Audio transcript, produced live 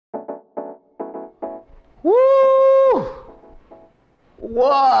Woo!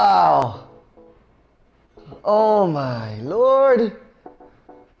 Wow! Oh my Lord!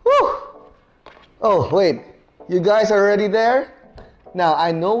 Woo! Oh, wait. You guys are already there? Now,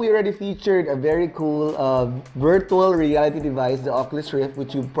 I know we already featured a very cool virtual reality device, the Oculus Rift,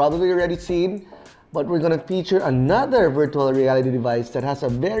 which you've probably already seen. But we're going to feature another virtual reality device that has a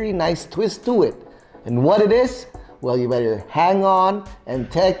very nice twist to it. And what it is? Well, you better hang on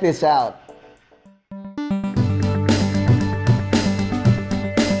and check this out.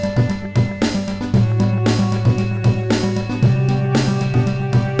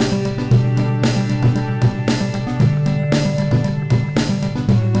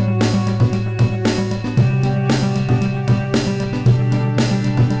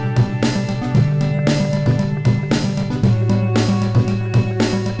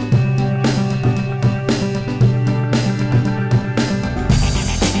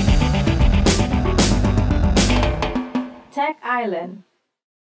 Island.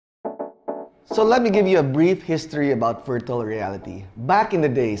 So let me give you a brief history about virtual reality. Back in the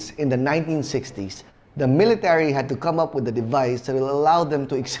days, in the 1960s, the military had to come up with a device that will allow them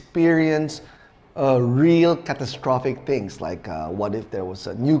to experience real catastrophic things, like what if there was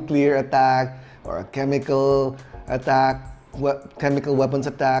a nuclear attack or a chemical attack, chemical weapons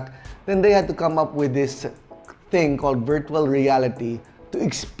attack. Then they had to come up with this thing called virtual reality to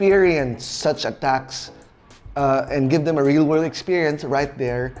experience such attacks and give them a real-world experience right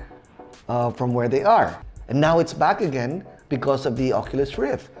there from where they are. And now it's back again because of the Oculus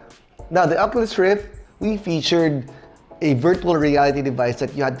Rift. Now, the Oculus Rift, we featured a virtual reality device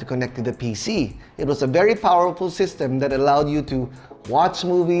that you had to connect to the PC. It was a very powerful system that allowed you to watch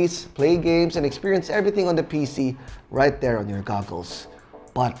movies, play games, and experience everything on the PC right there on your goggles.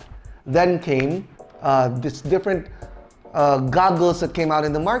 But then came this different goggles that came out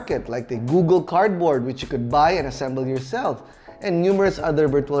in the market, like the Google Cardboard, which you could buy and assemble yourself, and numerous other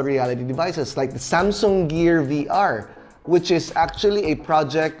virtual reality devices like the Samsung Gear VR, which is actually a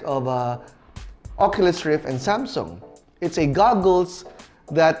project of Oculus Rift and Samsung. It's a goggles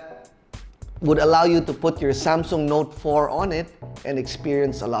that would allow you to put your Samsung Note 4 on it and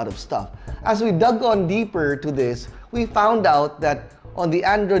experience a lot of stuff. As we dug on deeper to this, we found out that on the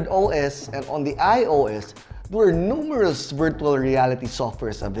Android OS and on the iOS, there are numerous virtual reality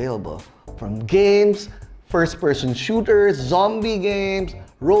softwares available, from games, first-person shooters, zombie games,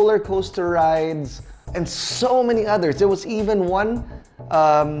 roller coaster rides, and so many others. There was even one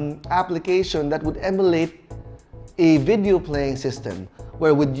application that would emulate a video playing system,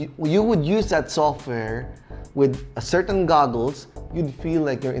 where you would use that software with a certain goggles. You'd feel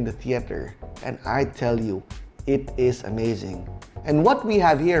like you're in the theater. And I tell you, it is amazing. And what we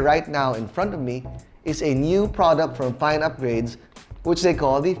have here right now in front of me is a new product from FineUpgrades, which they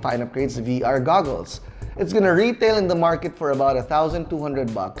call the FineUpgrades VR goggles. It's gonna retail in the market for about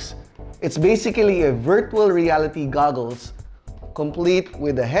 $1,200. It's basically a virtual reality goggles, complete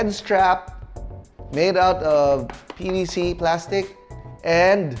with a head strap made out of PVC plastic,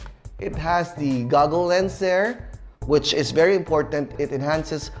 and it has the goggle lens there, which is very important. It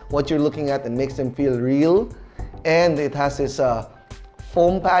enhances what you're looking at and makes them feel real. And it has this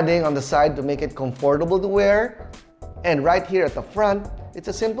foam padding on the side to make it comfortable to wear. And right here at the front, it's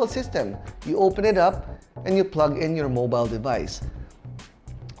a simple system. You open it up and you plug in your mobile device.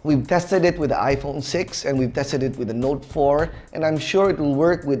 We've tested it with the iPhone 6 and we've tested it with the Note 4, and I'm sure it will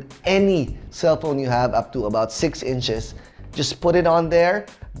work with any cell phone you have up to about 6 inches. Just put it on there,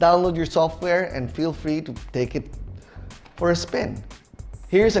 download your software, and feel free to take it for a spin.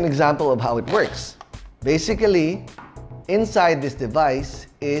 Here's an example of how it works. Basically, inside this device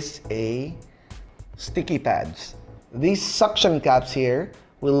is a sticky pads. These suction caps here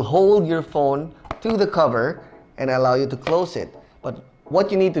will hold your phone to the cover and allow you to close it. But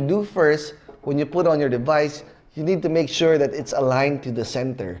what you need to do first, when you put on your device, you need to make sure that it's aligned to the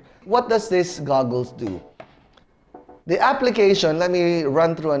center. What does this goggles do? The application, let me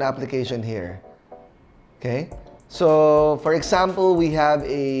run through an application here. Okay, so for example, we have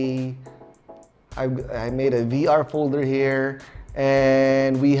I made a VR folder here,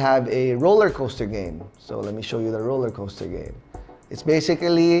 and we have a roller coaster game. So let me show you the roller coaster game. It's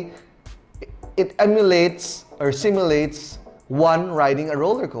basically, it emulates or simulates one riding a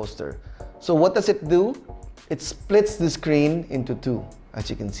roller coaster. So what does it do? It splits the screen into two, as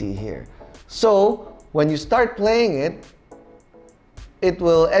you can see here. So when you start playing it, it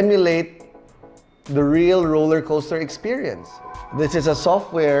will emulate the real roller coaster experience. This is a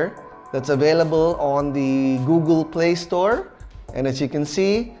software that's available on the Google Play Store. And as you can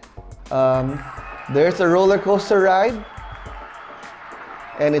see, there's a roller coaster ride,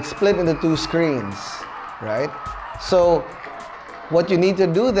 and it's split into two screens. right? So what you need to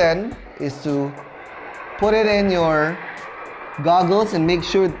do then is to put it in your goggles and make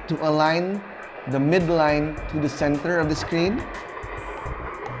sure to align the midline to the center of the screen.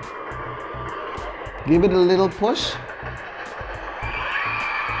 Give it a little push.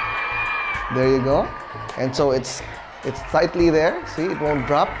 There you go. And so it's tightly there. See, it won't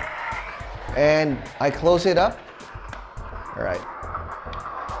drop. And I close it up. All right.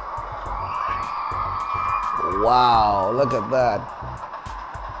 Wow, look at that.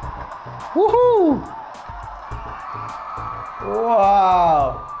 Woohoo!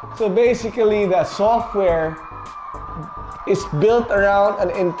 Wow. So basically the software is built around an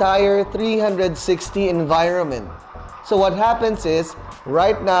entire 360 environment. So what happens is,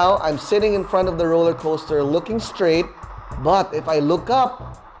 right now I'm sitting in front of the roller coaster looking straight, but if I look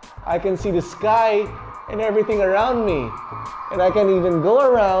up, I can see the sky and everything around me. And I can even go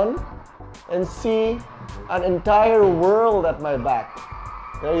around and see an entire world at my back.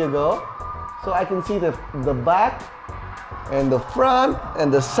 There you go. So I can see the back and the front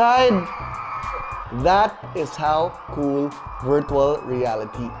and the side. That is how cool virtual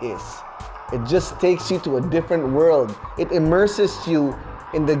reality is. It just takes you to a different world. It immerses you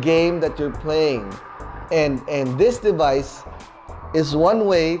in the game that you're playing. And this device is one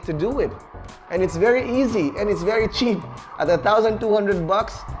way to do it. And it's very easy and it's very cheap. At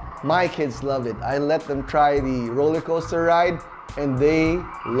 $1,200, my kids love it. I let them try the roller coaster ride and they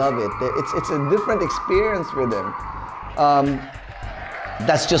love it. It's a different experience for them.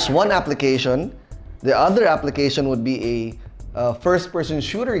 That's just one application. The other application would be a first-person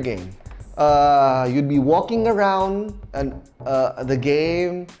shooter game. You'd be walking around and the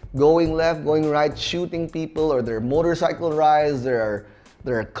game, going left, going right, shooting people, or there are motorcycle rides, there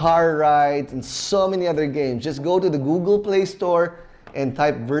are car rides, and so many other games. Just go to the Google Play Store and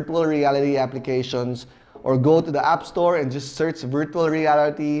type virtual reality applications, or go to the App Store and just search virtual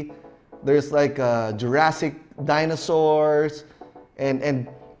reality. There's like Jurassic dinosaurs, and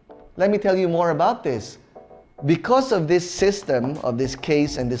let me tell you more about this. Because of this system, of this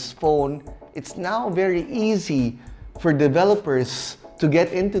case and this phone, it's now very easy for developers to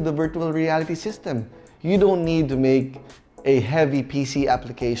get into the virtual reality system. You don't need to make a heavy PC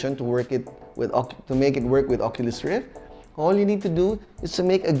application to make it work with Oculus Rift. All you need to do is to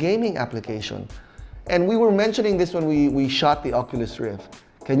make a gaming application. And we were mentioning this when we shot the Oculus Rift.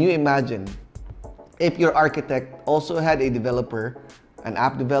 Can you imagine if your architect also had a developer, an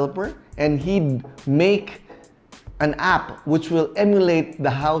app developer, and he'd make an app which will emulate the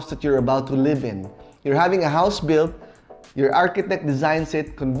house that you're about to live in. You're having a house built, your architect designs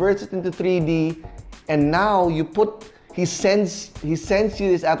it, converts it into 3D, and now he sends you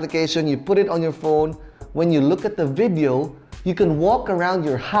this application, you put it on your phone. When you look at the video, you can walk around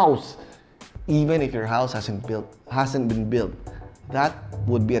your house even if your house hasn't been built. That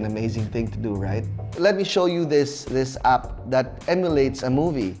would be an amazing thing to do, right? Let me show you this app that emulates a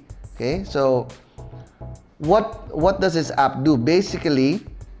movie. Okay, so what does this app do? Basically,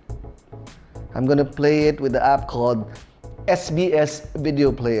 I'm gonna play it with the app called SBS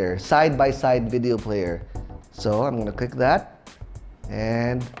Video Player, side-by-side video player. So I'm gonna click that,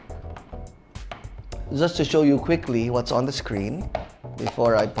 and just to show you quickly what's on the screen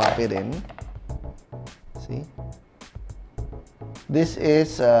before I pop it in. See? This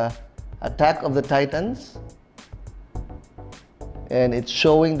is Attack of the Titans, and it's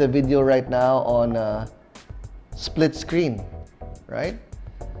showing the video right now on split screen, right?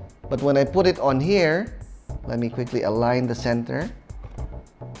 But when I put it on here, let me quickly align the center,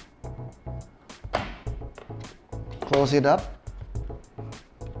 close it up,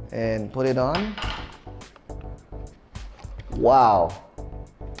 and put it on. Wow.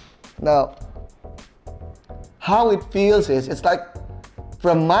 Now, how it feels is, it's like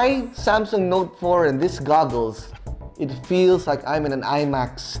from my Samsung Note 4 and this goggles, it feels like I'm in an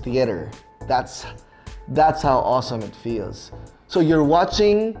IMAX theater. That's how awesome it feels. So you're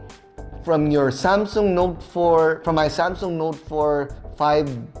watching from your Samsung Note 4, from my Samsung Note 4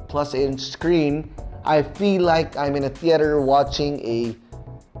 5+ inch screen, I feel like I'm in a theater watching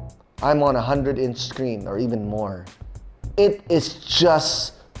I'm on a 100-inch screen or even more. It is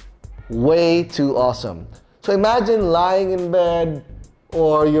just way too awesome. So imagine lying in bed,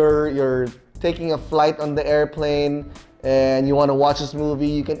 or you're taking a flight on the airplane and you want to watch this movie.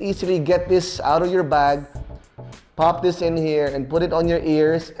 You can easily get this out of your bag, pop this in here and put it on your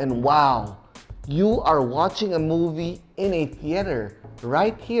ears, and wow, you are watching a movie in a theater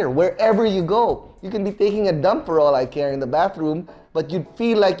right here, wherever you go. You can be taking a dump for all I care in the bathroom, but you'd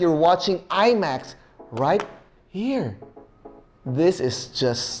feel like you're watching IMAX right here. This is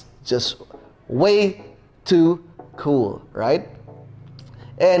just way too cool, right?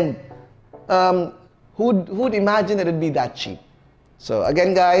 And who'd imagine that it'd be that cheap? So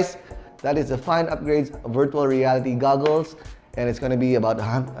again, guys, that is the FineUpgrades virtual reality goggles, and it's going to be about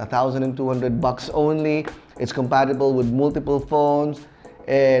 $1,200 only. It's compatible with multiple phones,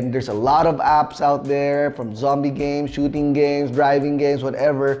 and there's a lot of apps out there, from zombie games, shooting games, driving games,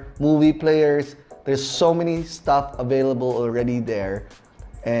 whatever, movie players. There's so many stuff available already there,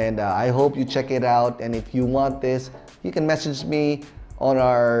 and I hope you check it out. And if you want this, you can message me on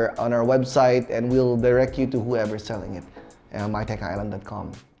our website, and we'll direct you to whoever's selling it,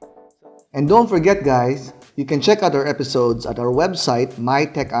 mytechisland.com. And don't forget, guys, you can check out our episodes at our website,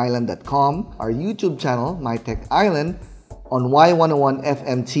 mytechisland.com, our YouTube channel, mytechisland, on Y101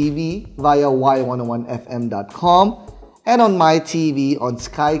 FM TV via y101fm.com, and on my TV on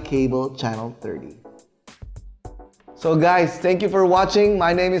Sky Cable Channel 30. So guys, thank you for watching.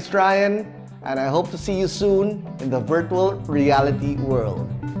 My name is Ryan, and I hope to see you soon in the virtual reality world.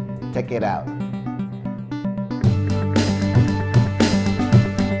 Check it out.